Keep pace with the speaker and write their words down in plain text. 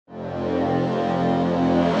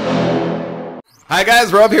Hi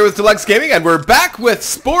guys, Rob here with Deluks Gaming, and we're back with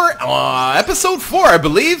Spore, episode 4, I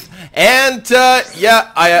believe. And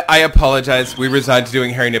yeah, I apologize. We resigned to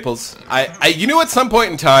doing hairy nipples. You knew at some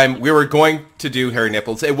point in time we were going to do hairy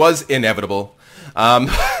nipples. It was inevitable.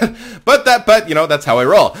 But you know, that's how I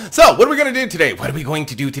roll. So, what are we gonna do today? What are we going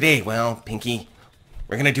to do today? Well, Pinky,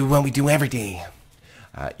 we're gonna do what we do every day.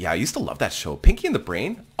 Yeah, I used to love that show, Pinky and the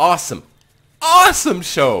Brain. Awesome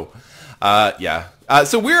show. Yeah.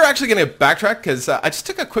 So we're actually going to backtrack because I just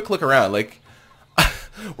took a quick look around. Like,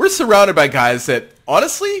 we're surrounded by guys that,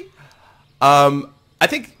 honestly, I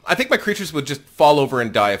think my creatures would just fall over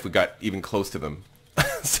and die if we got even close to them.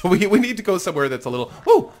 So we need to go somewhere that's a little...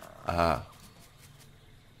 Whoa!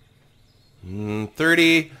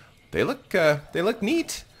 30. They look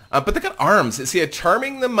neat. But they got arms. See,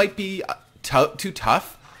 charming them might be too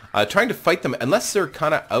tough. Trying to fight them, unless they're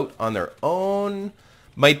kind of out on their own,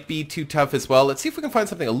 might be too tough as well. Let's see if we can find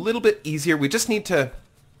something a little bit easier. We need to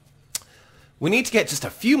get just a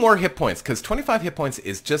few more hit points, because 25 hit points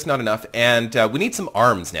is just not enough, and we need some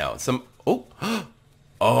arms now.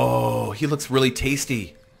 Oh, he looks really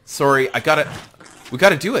tasty. Sorry, we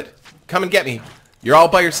gotta do it. Come and get me. You're all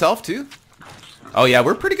by yourself too? Oh yeah,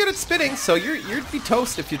 we're pretty good at spitting, so you'd be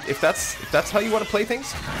toast if that's how you want to play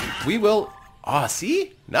things. We will. Ah,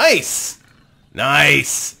 see? Nice.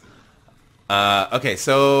 Okay,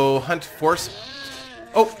 so hunt force.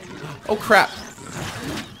 Oh crap.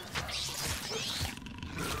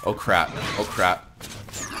 Oh crap.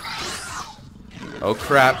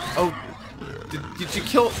 Oh, did you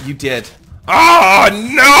kill? You did. Ah,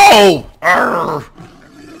 no!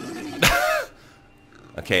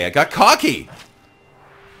 Okay, I got cocky.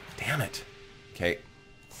 Damn it. Okay,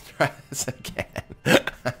 let's try this again.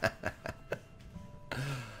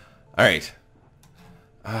 All right.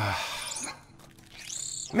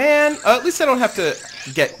 Man, at least I don't have to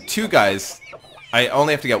get 2 guys. I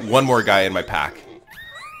only have to get 1 more guy in my pack.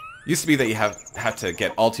 Used to be that you have to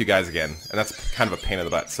get all 2 guys again, and that's kind of a pain in the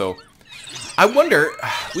butt. So I wonder,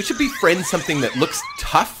 we should befriend something that looks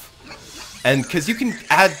tough, and because you can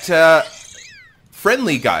add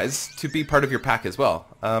friendly guys to be part of your pack as well.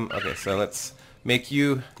 Okay, so let's make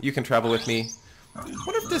you can travel with me. I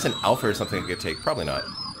wonder if there's an alpha or something I could take. Probably not.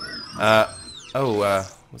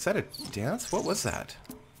 Was that a dance? What was that?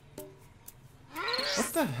 What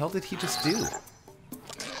the hell did he just do?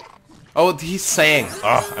 Oh, he's sang.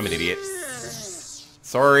 Oh, I'm an idiot.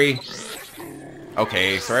 Sorry.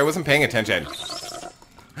 Okay, sorry, I wasn't paying attention.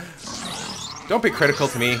 Don't be critical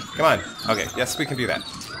to me. Come on. Okay, yes, we can do that.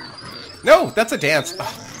 No, that's a dance. Oh.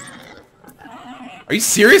 Are you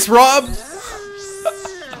serious, Rob?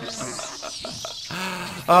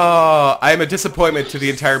 Oh, I am a disappointment to the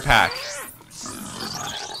entire pack.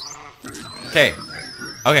 Okay.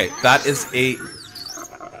 Okay, that is a...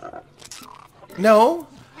 No.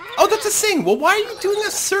 Oh, that's a sing. Well, why are you doing a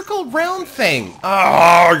circle round thing?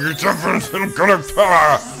 Oh, you're different. I'm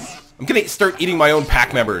gonna start eating my own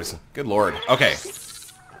pack members. Good lord. Okay.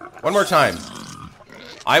 One more time.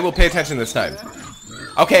 I will pay attention this time.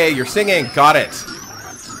 Okay, you're singing. Got it.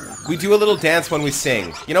 We do a little dance when we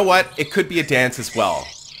sing. You know what? It could be a dance as well.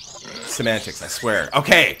 Semantics, I swear.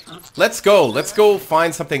 Okay, let's go. Let's go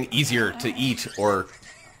find something easier to eat or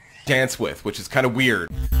dance with, which is kind of weird.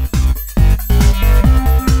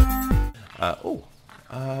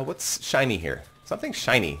 What's shiny here? Something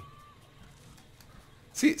shiny.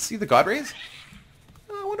 See the god rays?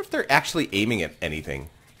 I wonder if they're actually aiming at anything.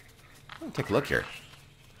 Let me take a look here.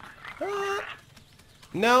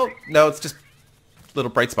 No, it's just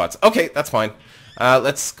little bright spots. Okay, that's fine.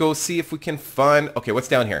 Let's go see if we can find... Okay, what's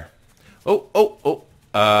down here?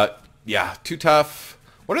 Yeah, too tough.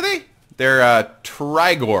 What are they? They're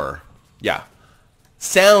Trigor. Yeah.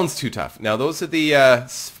 Sounds too tough. Now, those are the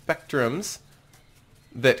spectrums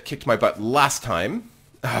that kicked my butt last time.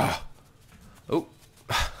 Oh.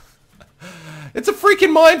 It's a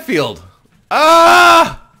freaking minefield.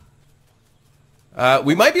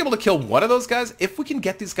 We might be able to kill one of those guys. If we can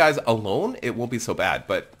get these guys alone, it won't be so bad.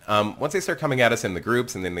 But once they start coming at us in the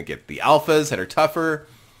groups, and then they get the alphas that are tougher...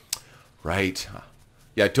 Right.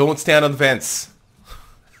 Yeah, don't stand on the vents.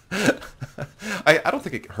 I don't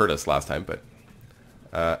think it hurt us last time, but...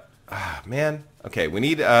 man. Okay, we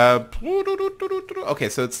need... Okay,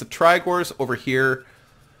 so it's the Trigors over here.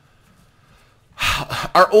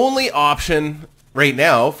 Our only option right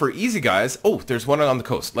now for easy guys... Oh, there's one on the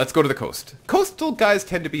coast. Let's go to the coast. Coastal guys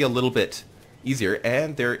tend to be a little bit easier,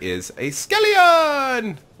 and there is a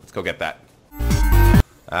Skeleton! Let's go get that.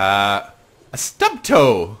 A stub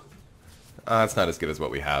toe! It's not as good as what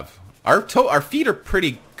we have. Our feet are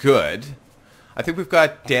pretty good. I think we've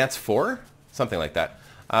got Dance 4, something like that.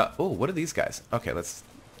 Oh, what are these guys? Okay, let's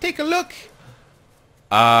take a look.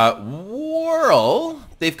 Whirl.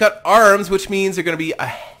 They've got arms, which means they're going to be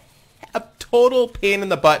a total pain in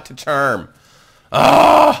the butt to charm.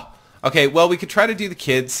 Ah! Okay, well, we could try to do the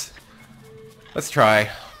kids. Let's try.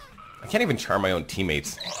 I can't even charm my own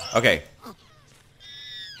teammates. Okay.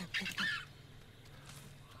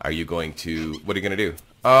 Are you going to... What are you going to do?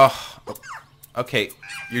 Oh, okay.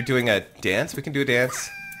 You're doing a dance? We can do a dance.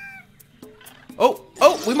 Oh,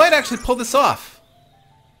 we might actually pull this off.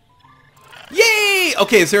 Yay!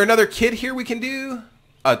 Okay, is there another kid here we can do?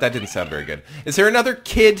 Oh, that didn't sound very good. Is there another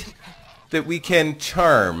kid that we can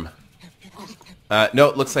charm? No,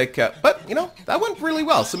 it looks like... but, you know, that went really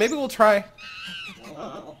well, so maybe we'll try...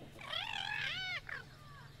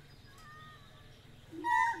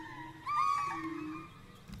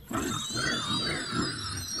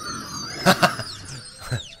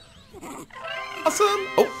 Awesome!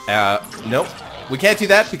 Oh, nope. We can't do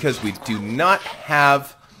that because we do not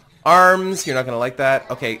have arms. You're not going to like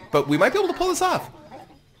that. Okay, but we might be able to pull this off.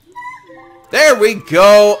 There we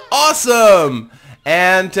go! Awesome!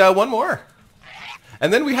 And one more.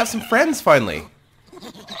 And then we have some friends, finally.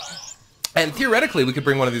 And theoretically, we could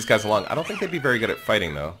bring one of these guys along. I don't think they'd be very good at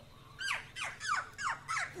fighting, though.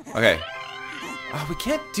 Okay. Oh, we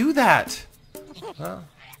can't do that. Well,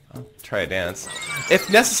 I'll try a dance. If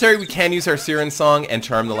necessary, we can use our Siren song and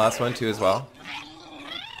charm the last one, too, as well.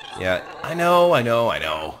 Yeah, I know.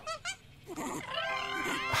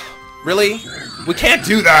 Really? We can't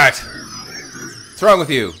do that! What's wrong with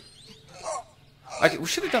you? We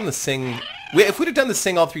should have done the sing... If we'd have done the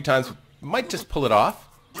sing all 3 times, we might just pull it off.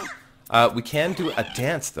 We can do a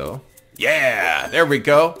dance, though. Yeah! There we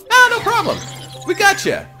go. No problem. We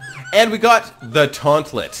gotcha. And we got the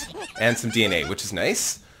Tauntlet and some DNA, which is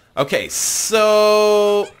nice. Okay,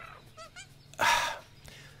 so...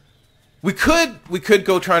 We could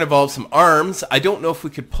go try and evolve some arms. I don't know if we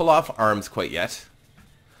could pull off arms quite yet.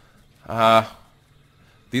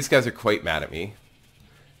 These guys are quite mad at me.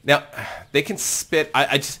 Now, they can spit.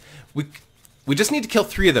 We just need to kill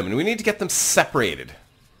 3 of them, and we need to get them separated.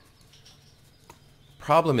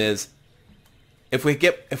 Problem is, if we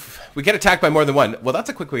get attacked by more than one, well, that's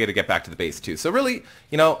a quick way to get back to the base too. So really,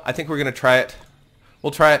 you know, I think we're gonna try it.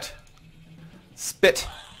 We'll try it. Spit.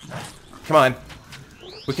 Come on.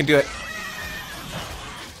 We can do it.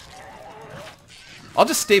 I'll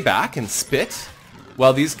just stay back and spit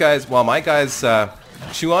while my guys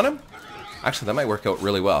chew on him. Actually, that might work out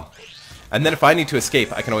really well. And then if I need to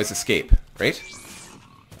escape, I can always escape, right?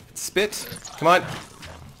 Spit. Come on.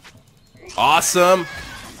 Awesome.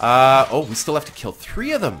 Oh, we still have to kill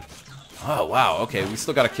 3 of them. Oh, wow. Okay, we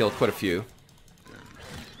still got to kill quite a few.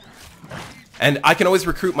 And I can always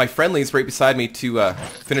recruit my friendlies right beside me to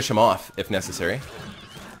finish them off, if necessary.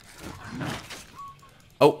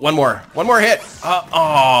 Oh, one more. One more hit.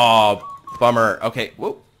 Oh, bummer. Okay,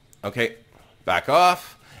 whoa. Okay, back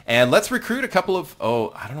off. And let's recruit a couple of...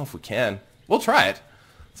 Oh, I don't know if we can. We'll try it.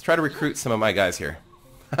 Let's try to recruit some of my guys here.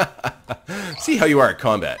 See how you are at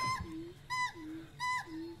combat.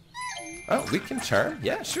 Oh, we can charm?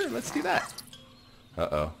 Yeah, sure, let's do that.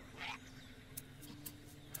 Uh-oh.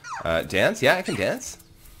 Dance? Yeah, I can dance.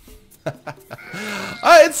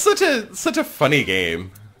 It's such a funny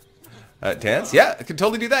game. Dance? Yeah, I can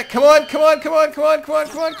totally do that. Come on, come on, come on, come on, come on,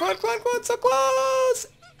 come on, come on, come on, come on, so close!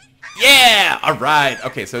 Yeah! Alright,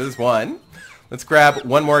 okay, so there's one. Let's grab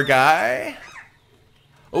one more guy.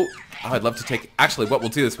 Oh, I'd love to take... Actually, what we'll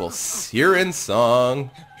do is we'll Siren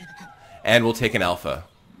Song. And we'll take an Alpha.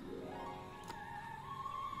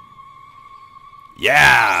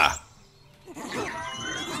 Yeah!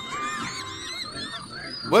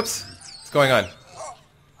 Whoops. What's going on?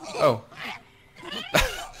 Oh.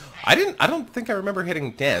 I don't think I remember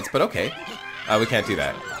hitting dance, but okay. We can't do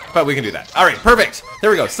that. But we can do that. Alright, perfect.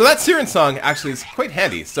 There we go. So that Siren Song actually is quite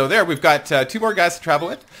handy. So there, we've got 2 more guys to travel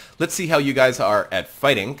with. Let's see how you guys are at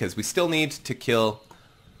fighting, because we still need to kill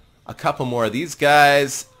a couple more of these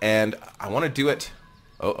guys, and I want to do it...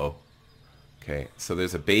 Uh-oh. Okay, so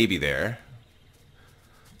there's a baby there.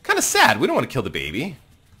 Kind of sad. We don't want to kill the baby.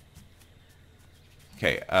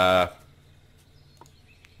 Okay, yeah,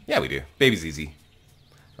 we do. Baby's easy.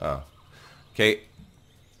 Oh. Okay.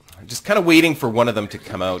 I'm just kind of waiting for one of them to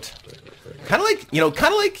come out. Kind of like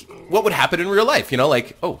what would happen in real life, you know,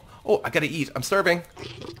 like, oh, I gotta eat. I'm starving.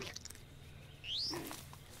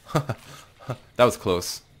 That was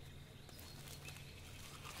close.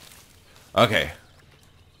 Okay.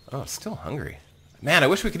 Oh, still hungry. Man, I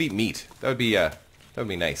wish we could eat meat. That would be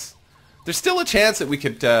nice. There's still a chance that we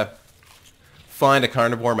could find a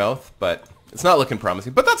carnivore mouth, but it's not looking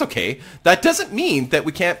promising. But that's okay. That doesn't mean that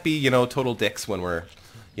we can't be, you know, total dicks when we're,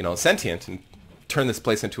 you know, sentient and turn this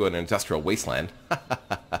place into an industrial wasteland.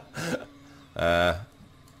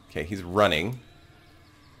 Okay, he's running.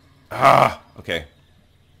 Okay.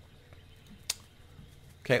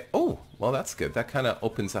 Okay, oh, well that's good. That kind of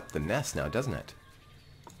opens up the nest now, doesn't it?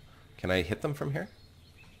 Can I hit them from here?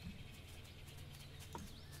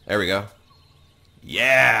 There we go.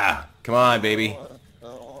 Yeah! Come on, baby.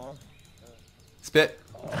 Spit.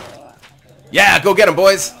 Yeah, go get him,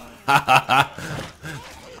 boys!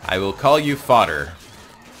 I will call you fodder.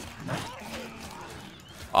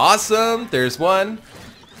 Awesome! There's one.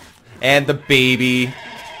 And the baby.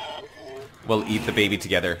 We'll eat the baby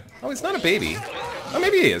together. Oh, he's not a baby. Oh,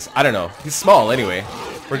 maybe he is. I don't know. He's small anyway.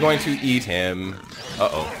 We're going to eat him.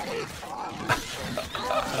 Uh-oh.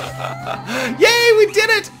 Yay, we did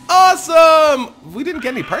it! Awesome! We didn't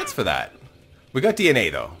get any parts for that. We got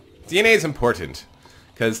DNA, though. DNA is important.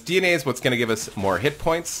 Because DNA is what's going to give us more hit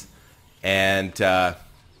points. And,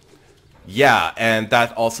 yeah, and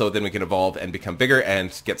that also then we can evolve and become bigger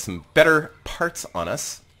and get some better parts on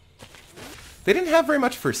us. They didn't have very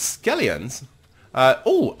much for Skellions.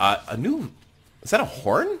 A new... Is that a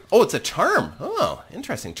horn? Oh, it's a charm. Oh,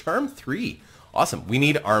 interesting. Charm 3. Awesome. We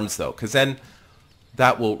need arms, though, because then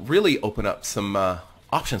that will really open up some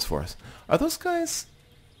options for us. Are those guys...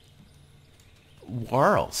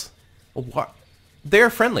 Warls?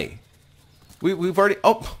 They're friendly. We've already...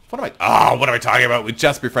 Oh, what am I talking about? We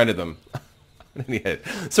just befriended them. I'm an idiot.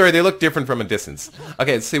 Sorry, they look different from a distance.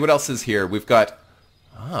 Okay, let's see what else is here. We've got...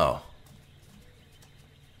 Oh.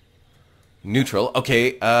 Neutral.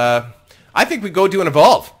 Okay, I think we go do an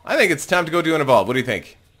evolve. I think it's time to go do an evolve. What do you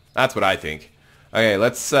think? That's what I think. Okay,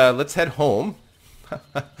 let's head home.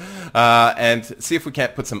 And see if we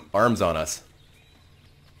can't put some arms on us.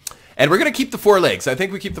 And we're going to keep the 4 legs. I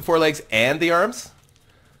think we keep the 4 legs and the arms.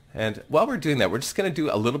 And while we're doing that, we're just going to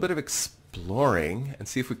do a little bit of exploring and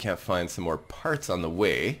see if we can't find some more parts on the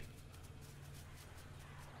way.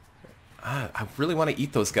 I really want to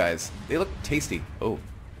eat those guys. They look tasty. Oh,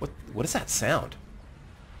 what is that sound?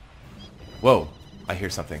 Whoa, I hear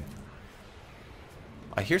something.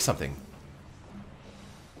 I hear something.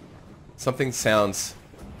 Something sounds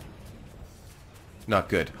not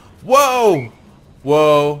good. Whoa!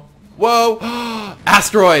 Whoa! Whoa!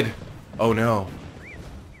 Asteroid! Oh no.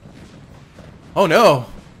 Oh no!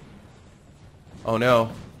 Oh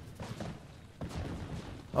no.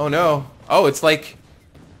 Oh no. Oh, it's like...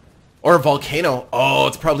 Or a volcano. Oh,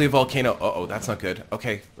 it's probably a volcano. Uh-oh, that's not good.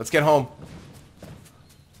 Okay, let's get home.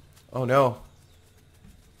 Oh no.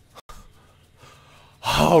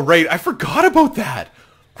 Oh, right, I forgot about that.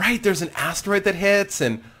 Right, there's an asteroid that hits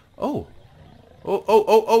and... Oh.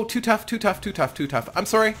 Oh, too tough. I'm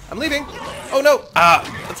sorry, I'm leaving. Oh no,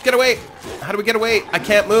 let's get away. How do we get away? I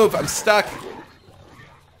can't move, I'm stuck.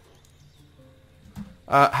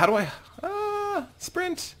 How do I...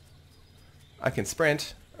 sprint. I can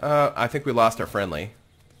sprint. I think we lost our friendly.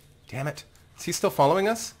 Damn it. Is he still following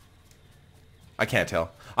us? I can't tell.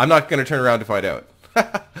 I'm not going to turn around to find out.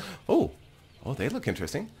 Oh, they look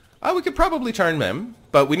interesting. We could probably charm them,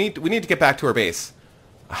 but we need to get back to our base.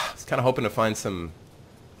 I was kind of hoping to find some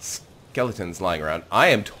skeletons lying around. I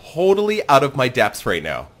am totally out of my depths right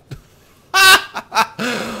now.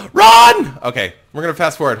 Run! Okay, we're going to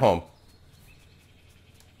fast forward home.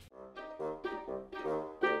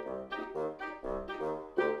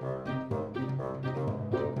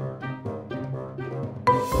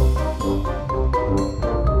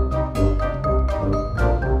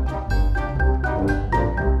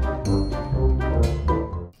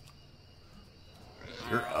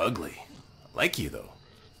 You're ugly. I like you, though.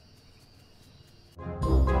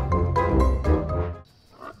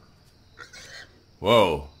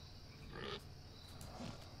 Whoa.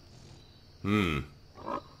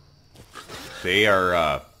 They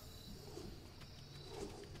are,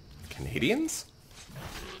 Canadians?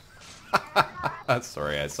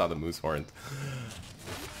 Sorry, I saw the moose horns.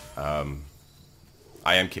 I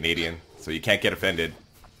am Canadian, so you can't get offended.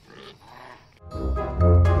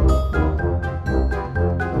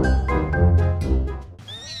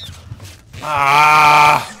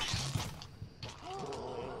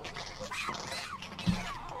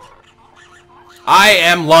 I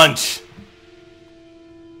am lunch.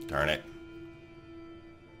 Darn it.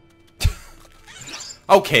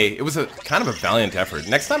 Okay, it was a kind of a valiant effort.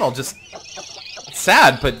 Next time I'll just... It's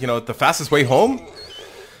sad, but you know, the fastest way home?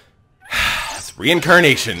 It's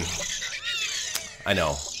reincarnation. I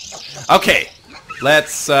know. Okay,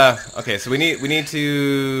 let's... okay, so we need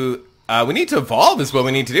to evolve is what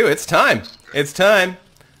we need to do. It's time. It's time.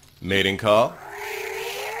 Mating call.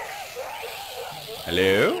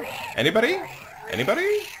 Hello? Anybody? Anybody?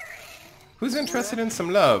 Who's interested in some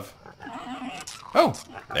love? Oh,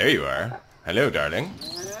 there you are. Hello, darling.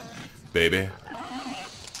 Baby.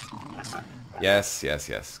 Yes, yes,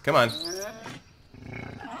 yes. Come on.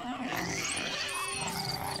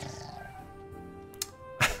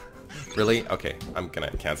 Really? Okay, I'm gonna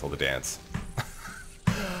cancel the dance.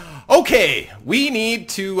 Okay, we need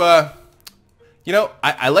to, you know,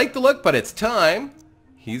 I like the look, but it's time.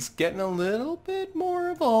 He's getting a little bit more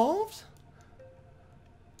evolved.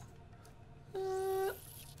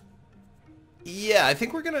 Yeah, I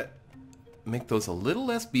think we're gonna make those a little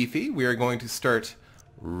less beefy. We are going to start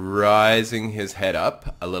rising his head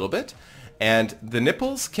up a little bit. And the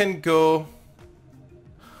nipples can go...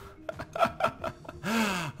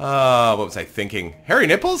 what was I thinking? Hairy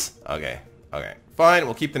nipples? Okay, okay. Fine,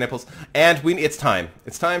 we'll keep the nipples. And it's time.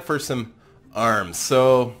 It's time for some arms.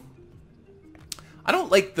 So, I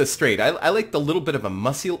don't like the straight. I like the little bit of a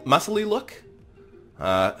muscly look.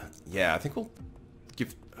 Yeah, I think we'll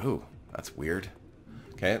give... Oh, that's weird.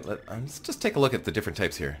 Okay, let's just take a look at the different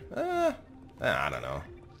types here. I don't know.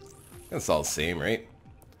 It's all the same, right?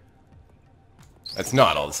 It's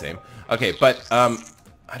not all the same. Okay, but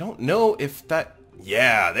I don't know if that...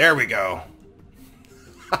 Yeah, there we go.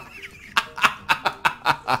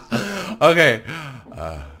 Okay.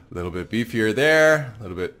 A little bit beefier there. A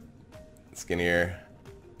little bit skinnier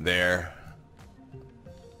there.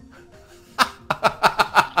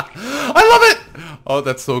 I love it! Oh,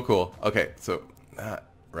 that's so cool. Okay, so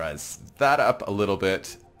rise that up a little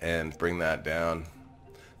bit and bring that down.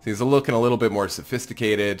 So he's looking a little bit more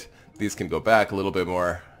sophisticated. These can go back a little bit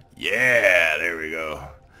more. Yeah, there we go.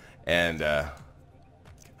 And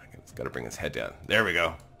he's got to bring his head down. There we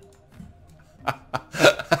go.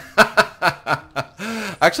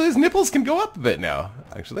 Actually, his nipples can go up a bit now.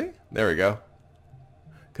 Actually, there we go.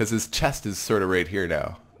 Because his chest is sort of right here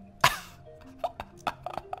now.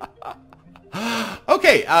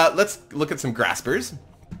 Okay, let's look at some graspers.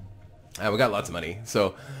 We got lots of money.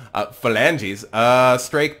 So, phalanges,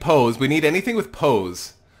 strike, pose. We need anything with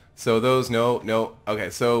pose. So those, no. Okay,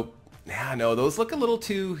 so, yeah, no, those look a little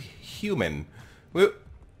too human. Do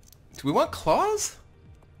we want claws?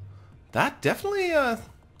 That definitely,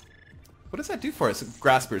 what does that do for us?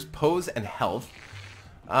 Graspers, pose and health.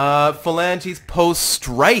 Phalanges, pose,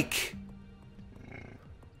 strike.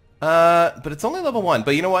 But it's only level 1.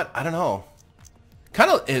 But you know what? I don't know. Kind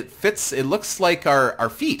of, it fits, it looks like our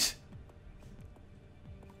feet.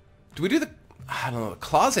 Do we do the, I don't know, the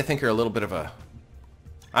claws I think are a little bit of a,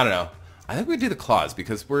 I don't know. I think we do the claws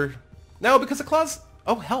because no, because the claws,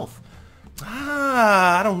 oh, health.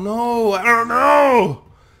 I don't know.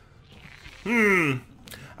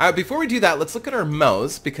 Before we do that, let's look at our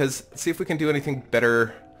mouths because see if we can do anything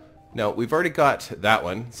better. No, we've already got that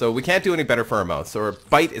one. So we can't do any better for our mouth. So our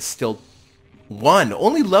bite is still 1.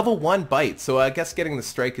 Only level 1 bite. So I guess getting the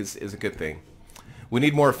strike is a good thing. We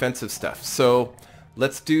need more offensive stuff. So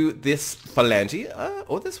let's do this phalange.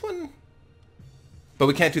 Oh, this one. But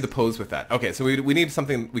we can't do the pose with that. Okay, so we need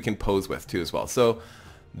something we can pose with too as well. So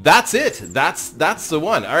that's it. That's the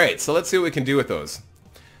one. All right, so let's see what we can do with those.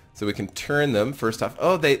 So we can turn them first off.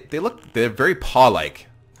 Oh, they're very paw-like.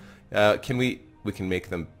 We can make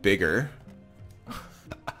them bigger.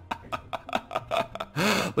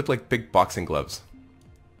 Look like big boxing gloves.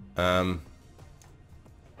 I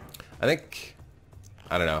think,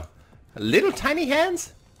 I don't know. Little tiny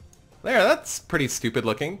hands? There, that's pretty stupid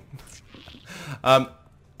looking.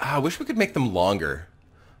 I wish we could make them longer.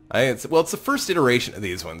 It's the first iteration of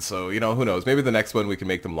these ones, so, you know, who knows. Maybe the next one we can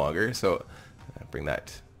make them longer. So, bring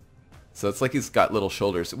that. So it's like he's got little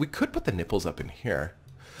shoulders. We could put the nipples up in here.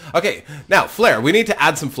 Okay, now, flair. We need to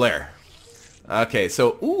add some flair. Okay,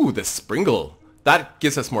 so, ooh, the springle. That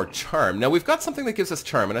gives us more charm. Now, we've got something that gives us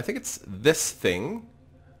charm, and I think it's this thing.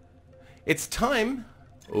 It's time.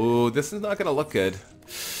 Ooh, this is not going to look good.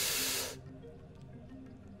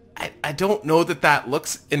 I don't know that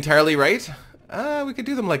looks entirely right. We could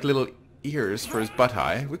do them like little ears for his butt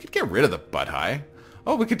high. We could get rid of the butt high.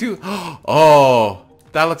 Oh, we could do... Oh,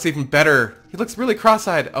 that looks even better. He looks really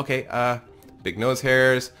cross-eyed. Okay, big nose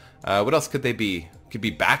hairs. What else could they be? Could be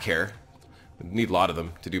back hair. We need a lot of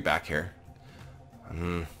them to do back hair.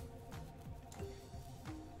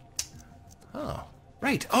 Oh,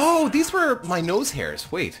 right. Oh, these were my nose hairs.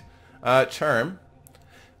 Wait. Charm.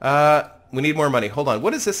 We need more money. Hold on.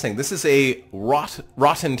 What is this thing? This is a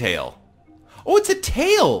rotten tail. Oh, it's a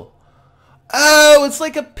tail. Oh, it's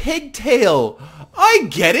like a pigtail. I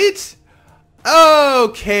get it.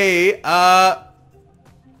 Okay.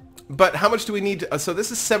 But how much do we need? So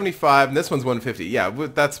this is 75 and this one's 150. Yeah, we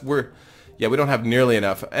don't have nearly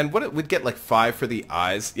enough. And we'd get like 5 for the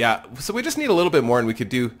eyes. Yeah, so we just need a little bit more and we could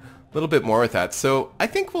do little bit more with that. So I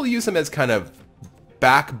think we'll use them as kind of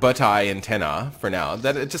back butt-eye antenna for now.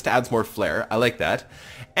 That it just adds more flair. I like that.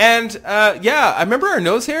 And yeah, I remember our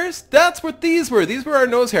nose hairs. That's what these were. These were our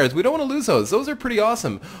nose hairs. We don't want to lose those. Those are pretty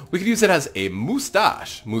awesome. We could use it as a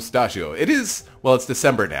moustache. Mustachio. It is, well, it's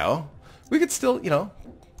December now. We could still, you know,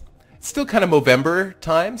 it's still kind of Movember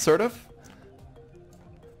time, sort of.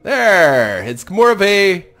 There. It's more of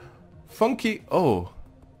a funky, oh,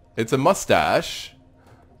 it's a mustache.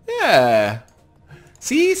 Yeah.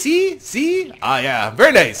 See? Ah, yeah.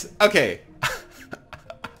 Very nice. Okay.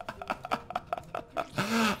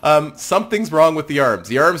 Something's wrong with the arms.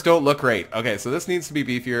 The arms don't look right. Okay, so this needs to be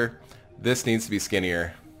beefier. This needs to be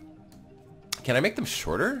skinnier. Can I make them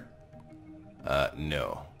shorter?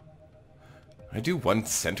 No. Can I do one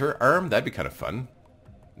center arm? That'd be kind of fun.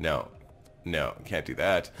 No. No, can't do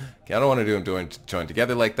that. Okay, I don't want to do them joined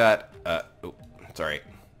together like that. Oh, sorry.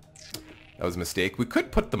 That was a mistake. We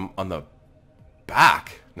could put them on the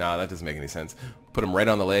back. No, that doesn't make any sense. Put them right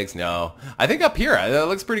on the legs. No. I think up here, that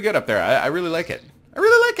looks pretty good up there. I really like it. I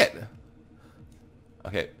really like it.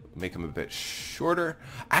 Okay, make them a bit shorter.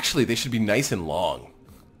 Actually, they should be nice and long.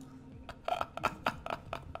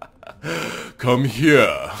 Come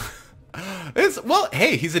here. Well,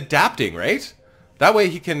 hey, he's adapting, right? That way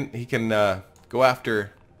he can go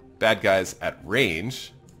after bad guys at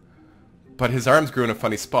range. But his arms grew in a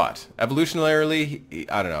funny spot. Evolutionarily,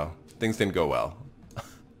 I don't know. Things didn't go well.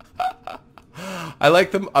 I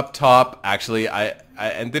like them up top, actually.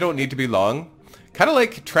 And they don't need to be long. Kind of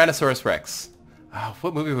like Tyrannosaurus Rex. Oh,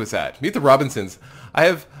 what movie was that? Meet the Robinsons. I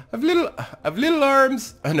have little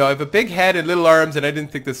arms. No, I have a big head and little arms, and I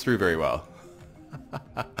didn't think this through very well.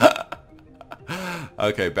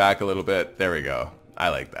 Okay, back a little bit. There we go. I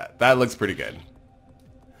like that. That looks pretty good.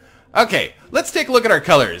 Okay, let's take a look at our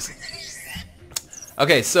colors.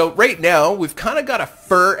 Okay, so right now, we've kind of got a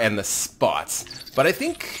fur and the spots. But I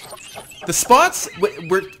think the spots,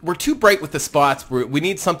 we're too bright with the spots. We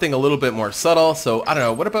need something a little bit more subtle. So, I don't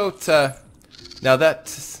know. What about, now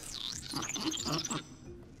that's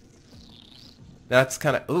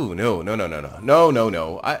kind of, ooh,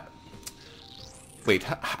 no. Wait,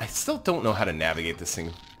 I still don't know how to navigate this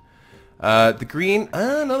thing. The green,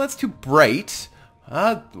 no, that's too bright.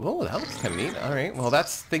 Oh, that looks kind of neat. All right, well,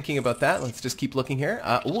 that's thinking about that. Let's just keep looking here.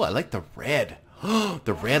 Oh, I like the red.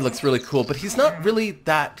 The red looks really cool, but he's not really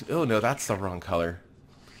that, oh no, that's the wrong color.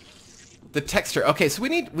 The texture, okay, so we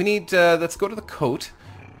need, let's go to the coat.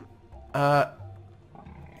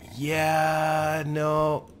 Yeah,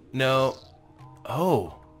 no.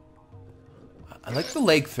 Oh. I like the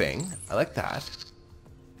leg thing. I like that.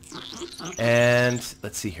 And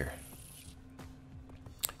let's see here.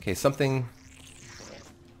 Okay, something.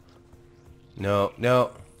 No.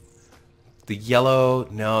 The yellow.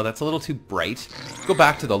 No, that's a little too bright. Go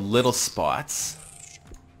back to the little spots.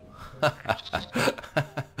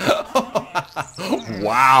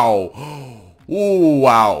 Wow. Ooh,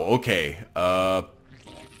 wow. Okay.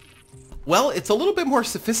 Well, it's a little bit more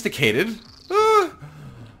sophisticated.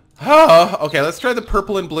 Okay, let's try the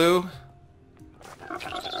purple and blue.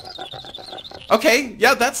 Okay,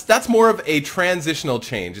 yeah, that's more of a transitional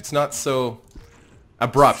change. It's not so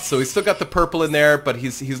abrupt. So he's still got the purple in there, but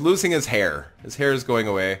he's losing his hair. His hair is going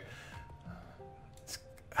away.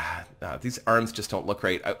 These arms just don't look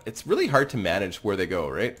right. It's really hard to manage where they go,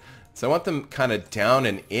 right? So I want them kind of down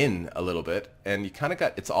and in a little bit, and you kind of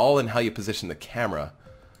got, it's all in how you position the camera.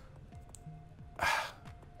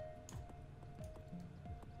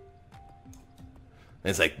 And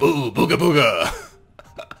it's like, boo, booga booga.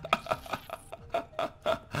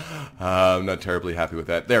 I'm not terribly happy with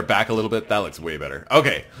that. There, back a little bit. That looks way better.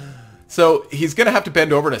 Okay. So he's going to have to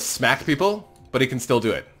bend over to smack people, but he can still do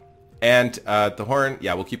it. And the horn,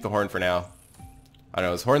 yeah, we'll keep the horn for now. I don't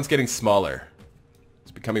know, his horn's getting smaller. It's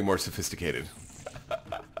becoming more sophisticated.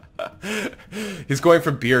 He's going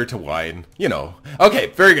from beer to wine, you know. Okay,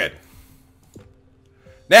 very good.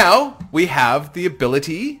 Now, we have the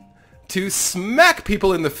ability to smack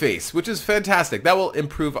people in the face, which is fantastic. That will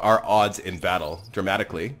improve our odds in battle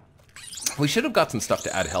dramatically. We should have got some stuff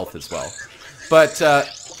to add health as well. But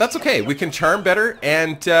that's okay. We can charm better,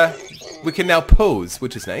 and we can now pose,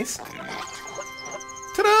 which is nice.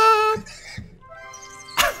 Ta-da!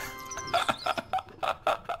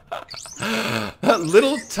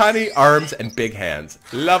 Little tiny arms and big hands.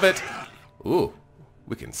 Love it. Ooh,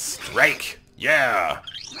 we can strike. Yeah.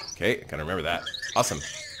 Okay, I gotta remember that. Awesome.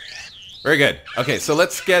 Very good. Okay, so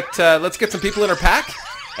let's get some people in our pack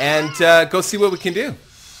and go see what we can do.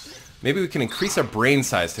 Maybe we can increase our brain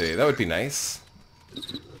size today. That would be nice.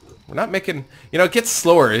 We're not making, it gets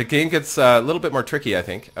slower. The game gets a little bit more tricky, I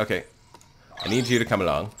think. Okay, I need you to come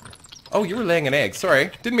along. Oh, you were laying an egg.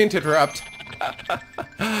 Sorry. Didn't mean to interrupt.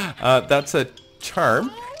 That's a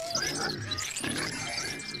charm.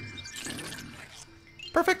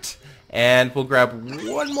 Perfect. And we'll grab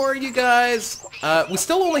one more, you guys. We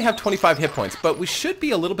still only have 25 hit points, but we should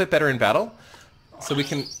be a little bit better in battle. So we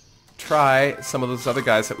can try some of those other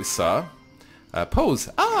guys that we saw. Pose.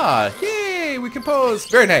 Ah, yay, we can pose.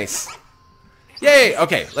 Very nice. Yay,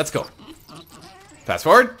 okay, let's go. Fast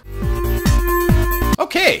forward.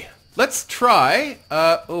 Okay, let's try.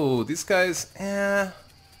 Oh, these guys, I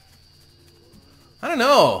don't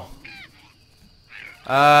know.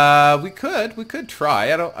 We could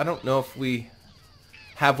try. I don't know if we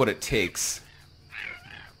have what it takes.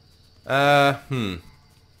 Whoa.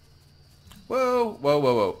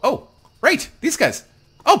 Oh, right, these guys.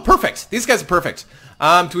 Oh, perfect. These guys are perfect.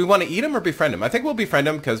 Do we want to eat them or befriend them? I think we'll befriend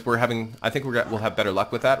them because we'll have better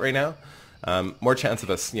luck with that right now. More chance of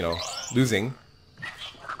us, you know, losing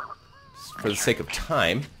for the sake of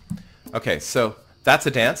time. Okay, so that's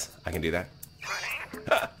a dance. I can do that.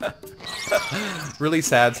 Really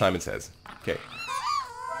sad, Simon says. Okay.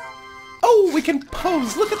 Oh, we can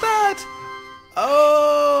pose. Look at that.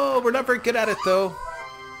 Oh, we're not very good at it, though.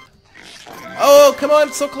 Oh, come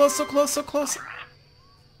on. So close, so close, so close.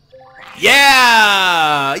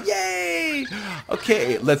 Yeah! Yay!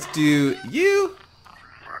 Okay, let's do you.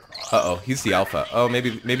 Uh-oh, he's the alpha. Oh,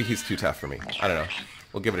 maybe he's too tough for me. I don't know.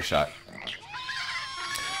 We'll give it a shot.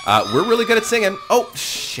 We're really good at singing. Oh,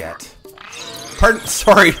 shit.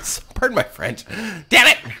 Sorry, pardon my French. Damn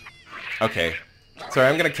it! Okay. Sorry,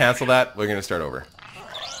 I'm gonna cancel that. We're gonna start over.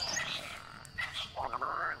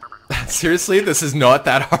 Seriously, this is not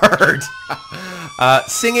that hard.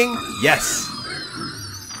 Singing, yes.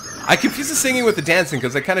 I confuse the singing with the dancing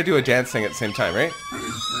because I kind of do a dance thing at the same time, right?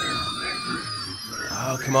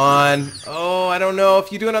 Oh, come on. Oh, I don't know.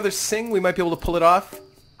 If you do another sing, we might be able to pull it off.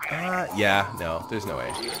 Yeah, no, there's no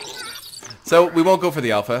way. So, we won't go for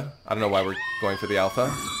the alpha. I don't know why we're going for the alpha.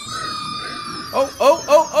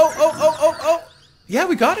 Oh. Yeah,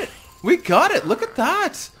 we got it. We got it. Look at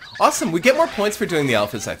that. Awesome. We get more points for doing the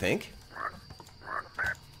alphas, I think.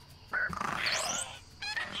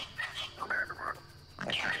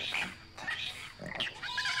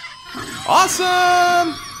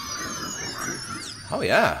 Awesome! Oh,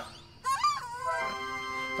 yeah.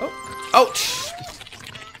 Oh. Ouch!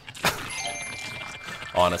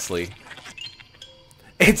 Honestly.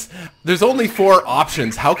 There's only 4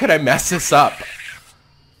 options. How could I mess this up?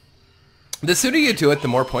 The sooner you do it, the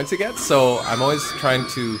more points you get. So I'm always trying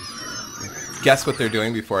to guess what they're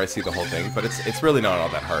doing before I see the whole thing. But it's really not all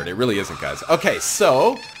that hard. It really isn't, guys. Okay,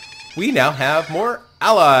 so we now have more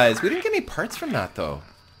allies. We didn't get any parts from that, though.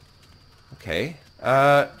 Okay.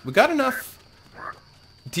 We got enough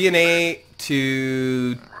DNA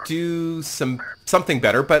to do something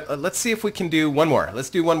better, but let's see if we can do one more. Let's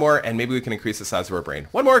do one more, and maybe we can increase the size of our brain.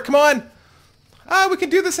 One more, come on! We can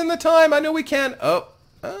do this in the time. I know we can. Oh.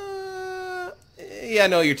 Yeah,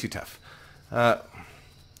 no, you're too tough.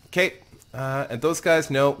 Okay. And those guys,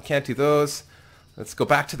 no, can't do those. Let's go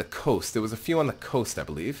back to the coast. There was a few on the coast, I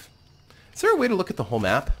believe. Is there a way to look at the whole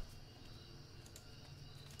map?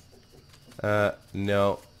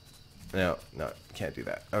 No, can't do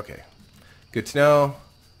that. Okay, good to know.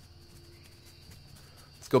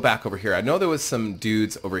 Let's go back over here. I know there was some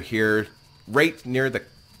dudes over here right near the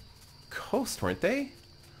coast, weren't they?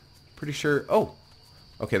 Pretty sure. Oh,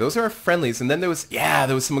 okay, those are our friendlies. And then there was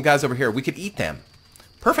some guys over here. We could eat them.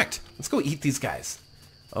 Perfect. Let's go eat these guys.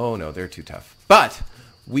 Oh, no, they're too tough. But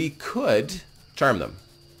we could charm them.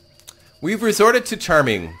 We've resorted to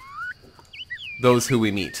charming those who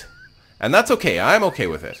we meet. And that's okay. I'm okay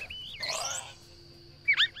with it.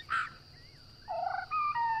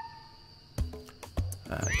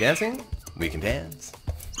 Dancing? We can dance.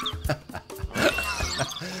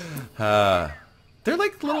 They're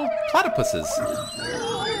like little platypuses.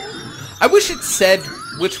 I wish it said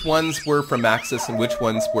which ones were from Maxis and which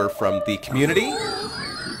ones were from the community.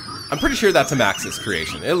 I'm pretty sure that's a Maxis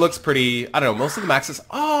creation. It looks pretty... I don't know, most of the Maxis...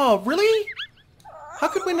 Oh, really? How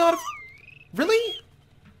could we not have... Really?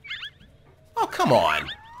 Oh, come on.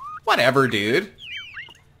 Whatever, dude.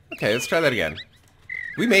 Okay, let's try that again.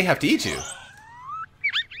 We may have to eat you.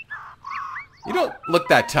 You don't look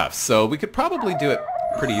that tough, so we could probably do it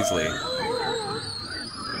pretty easily.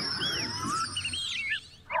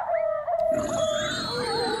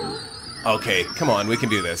 Okay, come on, we can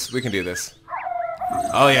do this. We can do this.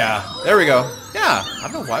 Oh, yeah. There we go. Yeah, I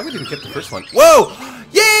don't know why we didn't get the first one. Whoa!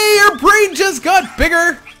 Yay, our brain just got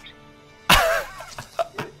bigger!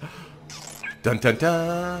 Dun dun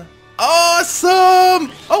dun!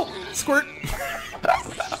 Awesome! Oh, squirt!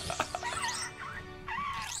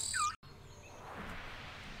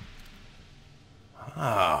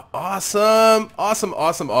 Awesome. Awesome,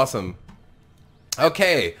 awesome, awesome.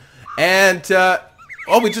 Okay. And,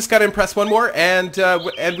 oh, we just got to impress one more, and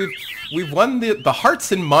we've won the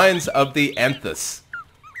hearts and minds of the Anthus.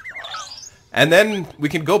 And then we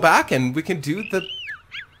can go back and we can do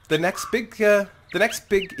the next big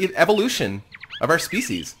evolution of our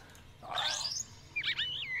species.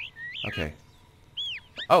 Okay.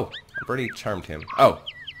 Oh, I've already charmed him. Oh,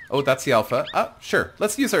 that's the alpha. Oh, sure.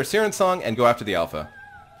 Let's use our Siren Song and go after the alpha.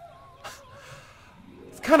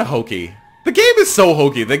 It's kind of hokey. The game is so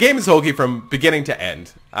hokey. The game is hokey from beginning to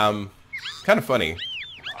end. Kind of funny.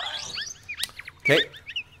 Okay.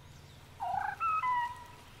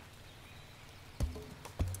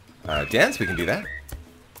 Dance, we can do that.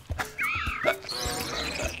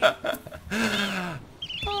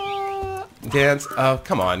 Dance, oh,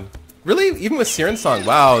 come on. Really? Even with Siren Song,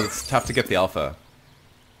 wow, it's tough to get the alpha.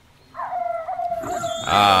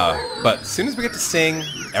 But as soon as we get to sing,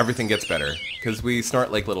 everything gets better. Because we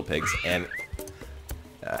snort like little pigs, and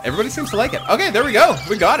everybody seems to like it. Okay, there we go.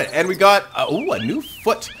 We got it. And we got, ooh, a new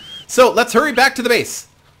foot. So let's hurry back to the base.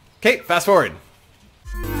 Okay, fast forward.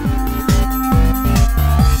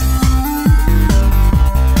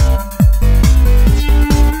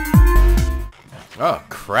 Oh,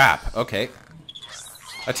 crap. Okay.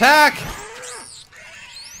 Attack!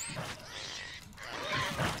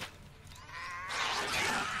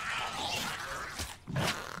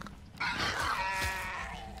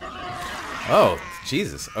 Oh,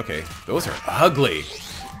 Jesus. Okay. Those are ugly.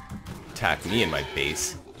 Attack me in my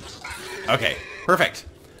base. Okay. Perfect.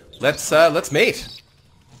 Let's mate.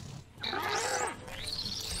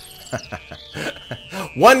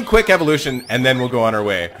 One quick evolution, and then we'll go on our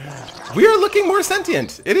way. We are looking more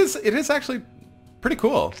sentient. It is actually pretty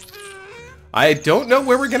cool. I don't know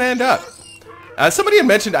where we're going to end up. Somebody had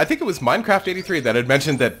mentioned, I think it was Minecraft83 that had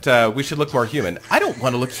mentioned that we should look more human. I don't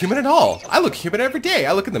want to look human at all. I look human every day.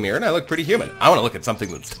 I look in the mirror and I look pretty human. I want to look at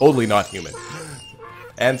something that's totally not human.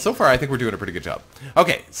 And so far, I think we're doing a pretty good job.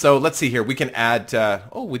 Okay, so let's see here. We can add...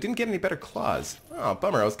 oh, we didn't get any better claws. Oh,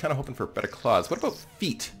 bummer. I was kind of hoping for better claws. What about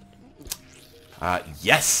feet?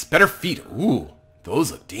 Yes, better feet. Ooh,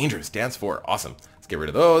 those look dangerous. Dance 4. Awesome. Let's get rid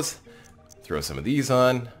of those. Throw some of these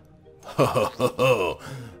on.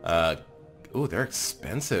 Oh, they're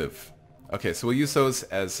expensive. Okay, so we'll use those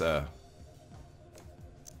as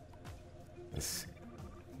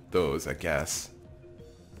those, I guess.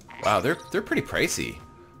 Wow, they're pretty pricey.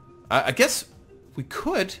 I guess we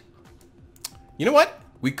could. You know what?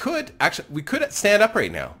 We could stand up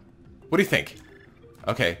right now. What do you think?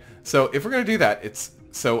 Okay, so if we're gonna do that, it's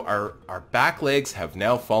so our back legs have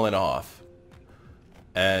now fallen off,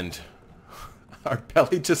 and our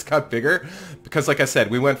belly just got bigger because, like I said,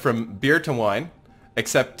 we went from beer to wine,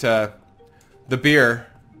 except the beer,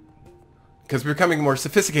 because we're becoming more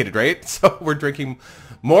sophisticated, right? So we're drinking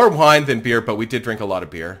more wine than beer, but we did drink a lot of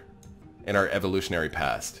beer in our evolutionary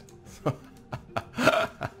past.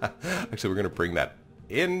 Actually, we're going to bring that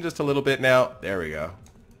in just a little bit now. There we go.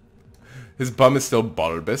 His bum is still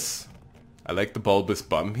bulbous. I like the bulbous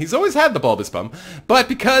bum. He's always had the bulbous bum, but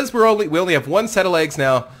because we only have one set of legs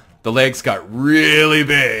now, the legs got really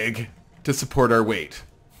big to support our weight.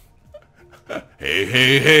 Hey,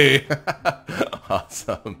 hey, hey.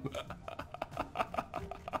 Awesome.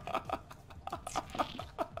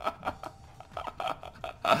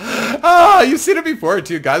 Oh, you've seen it before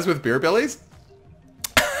too, guys with beer bellies.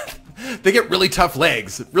 They get really tough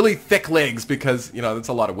legs, really thick legs, because, you know, that's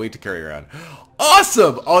a lot of weight to carry around.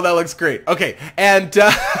 Awesome! Oh, that looks great. Okay, and...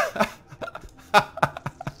 that's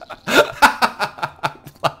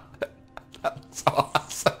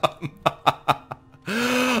awesome.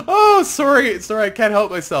 Oh, sorry, I can't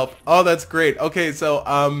help myself. Oh, that's great. Okay, so,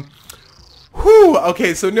 whew,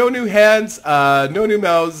 okay, so no new hands, no new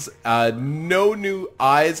mouths, no new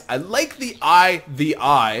eyes. I like the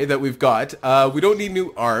eye that we've got. We don't need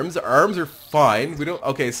new arms. Our arms are fine. We don't,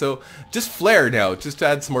 okay, so just flair now, just to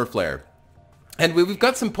add some more flair. And we've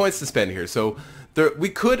got some points to spend here, so we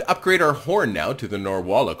could upgrade our horn now to the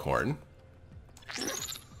Norwalloc horn.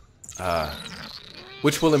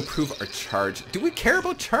 Which will improve our charge. Do we care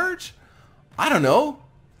about charge? I don't know.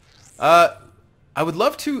 I would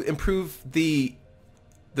love to improve the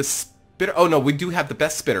spitter. Oh no, we do have the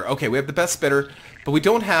best spitter. Okay, we have the best spitter, but we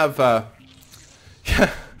don't have...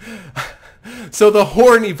 So the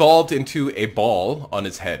horn evolved into a ball on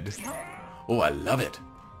his head. Oh, I love it.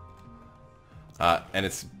 And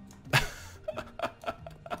it's...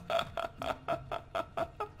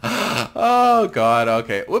 Oh god,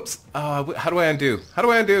 okay. Whoops. How do I undo? How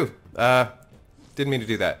do I undo? Didn't mean to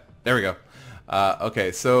do that. There we go.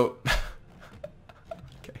 Okay, so...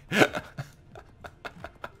 Okay.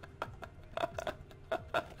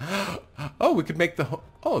 Oh, we could make the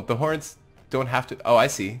horns don't have to. Oh, I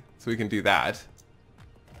see. So we can do that.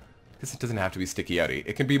 Because it doesn't have to be sticky outy.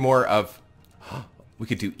 It can be more of. We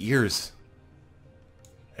could do ears.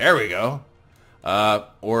 There we go. Sorry,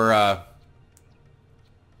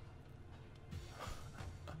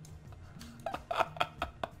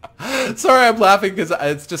 I'm laughing because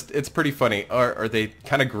it's pretty funny. Or they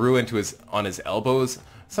kind of grew into on his elbows.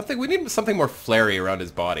 We need something more flary around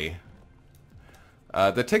his body.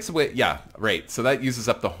 That takes away, yeah, right. So that uses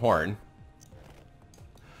up the horn.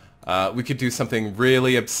 We could do something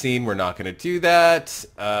really obscene. We're not going to do that.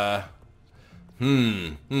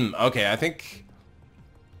 Okay, I think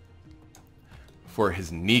for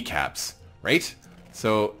his kneecaps, right?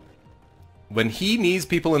 So when he knees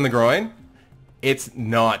people in the groin, it's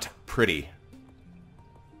not pretty.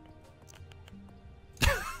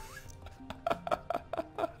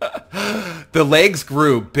 The legs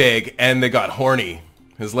grew big and they got horny.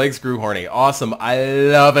 His legs grew horny. Awesome. I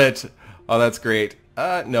love it. Oh, that's great.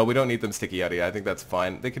 No, we don't need them sticky outy. I think that's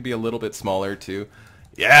fine. They could be a little bit smaller too.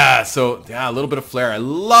 Yeah, so, yeah, a little bit of flair. I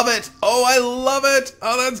love it. Oh, I love it.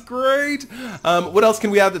 Oh, that's great. What else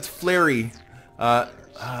can we have that's flary?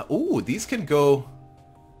 Ooh, these can go...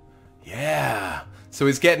 Yeah. So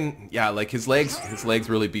he's getting... Yeah, like his legs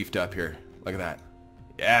really beefed up here. Look at that.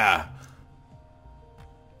 Yeah.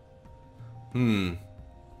 I'm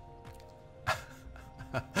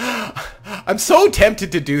so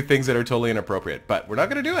tempted to do things that are totally inappropriate, but we're not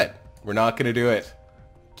going to do it. We're not going to do it.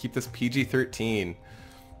 Keep this PG-13.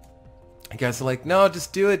 You guys are like, no,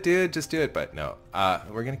 just do it, dude. Just do it. But no,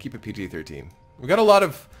 we're going to keep it PG-13. We've got a lot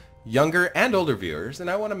of younger and older viewers, and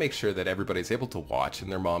I want to make sure that everybody's able to watch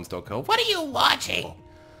and their moms don't go, what are you watching?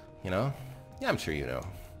 You know? Yeah, I'm sure you know.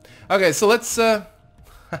 Okay, so let's, I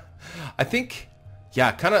think,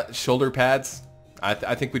 yeah, kind of shoulder pads.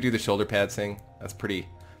 I think we do the shoulder pads thing. That's pretty,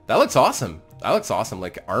 that looks awesome. That looks awesome,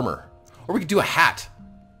 like armor. Or we could do a hat.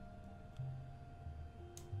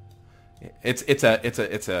 It's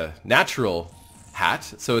a natural hat,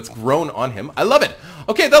 so it's grown on him. I love it.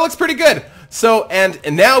 Okay, that looks pretty good. So and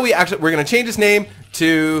now we're gonna change his name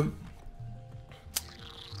to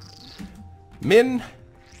Minicritta.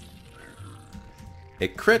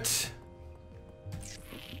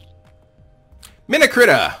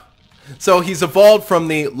 So he's evolved from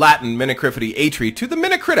the Latin Minicrifidi atri to the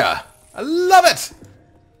Minicritta. I love it.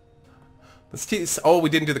 Let's tease. Oh, we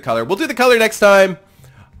didn't do the color. We'll do the color next time.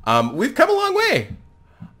 We've come a long way.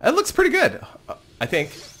 It looks pretty good, I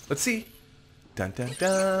think. Let's see. Dun dun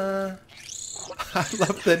dun. I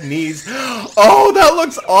love the knees. Oh, that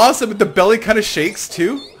looks awesome. The belly kind of shakes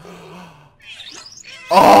too.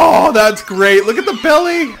 Oh, that's great. Look at the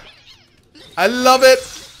belly. I love it.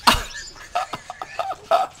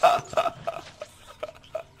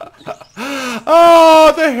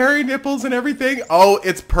 Oh, the hairy nipples and everything. Oh,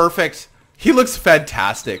 it's perfect. He looks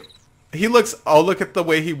fantastic. He looks, oh, look at the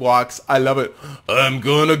way he walks. I love it. I'm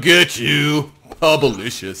gonna get you.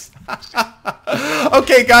 Publicious.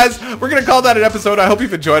 Okay, guys, we're gonna call that an episode. I hope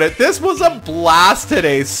you've enjoyed it. This was a blast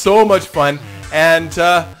today. So much fun. And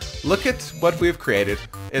look at what we've created.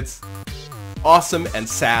 It's awesome and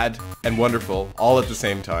sad and wonderful all at the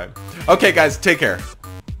same time. Okay, guys, take care.